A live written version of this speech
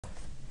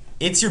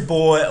It's your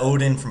boy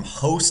Odin from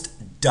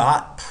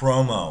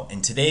Host.Promo.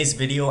 In today's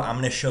video, I'm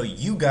going to show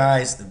you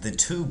guys the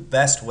two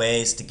best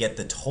ways to get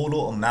the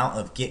total amount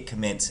of Git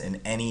commits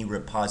in any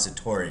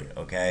repository,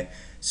 okay?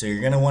 So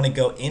you're going to want to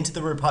go into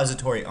the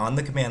repository on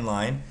the command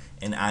line,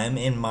 and I am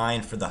in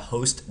mine for the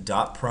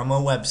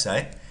Host.Promo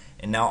website.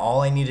 And now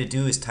all I need to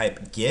do is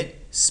type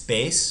git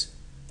space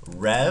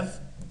rev-list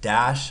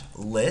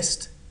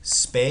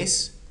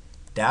space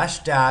dash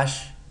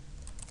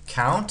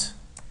count,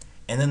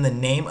 and then the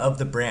name of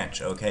the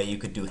branch, okay? You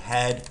could do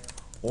head,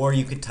 or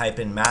you could type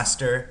in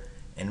master,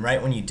 and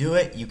right when you do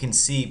it, you can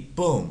see,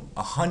 boom,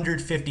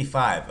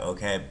 155,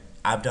 okay?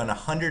 I've done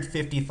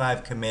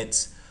 155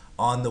 commits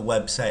on the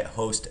website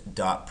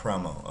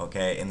host.promo,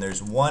 okay? And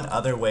there's one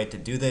other way to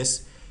do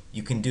this.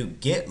 You can do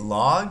git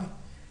log,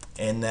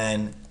 and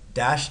then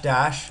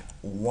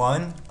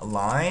 --one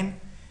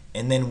line,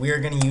 and then we're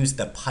gonna use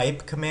the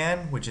pipe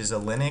command, which is a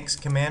Linux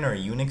command or a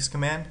Unix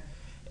command.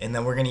 And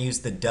then we're going to use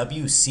the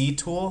WC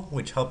tool,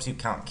 which helps you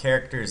count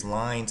characters,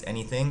 lines,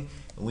 anything.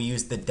 We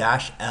use the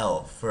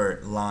 -L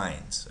for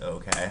lines,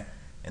 okay?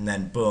 And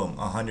then boom,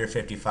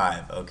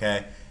 155,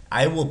 okay?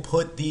 I will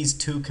put these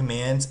two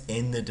commands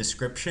in the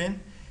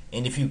description.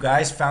 And if you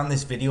guys found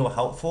this video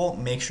helpful,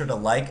 make sure to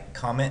like,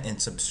 comment, and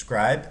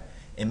subscribe.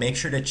 And make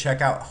sure to check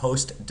out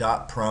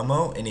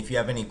host.promo. And if you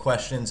have any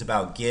questions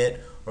about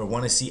Git or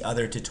want to see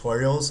other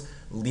tutorials,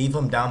 leave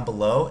them down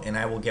below and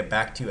I will get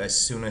back to you as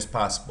soon as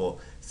possible.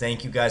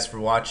 Thank you guys for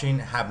watching.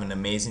 Have an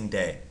amazing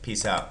day.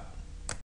 Peace out.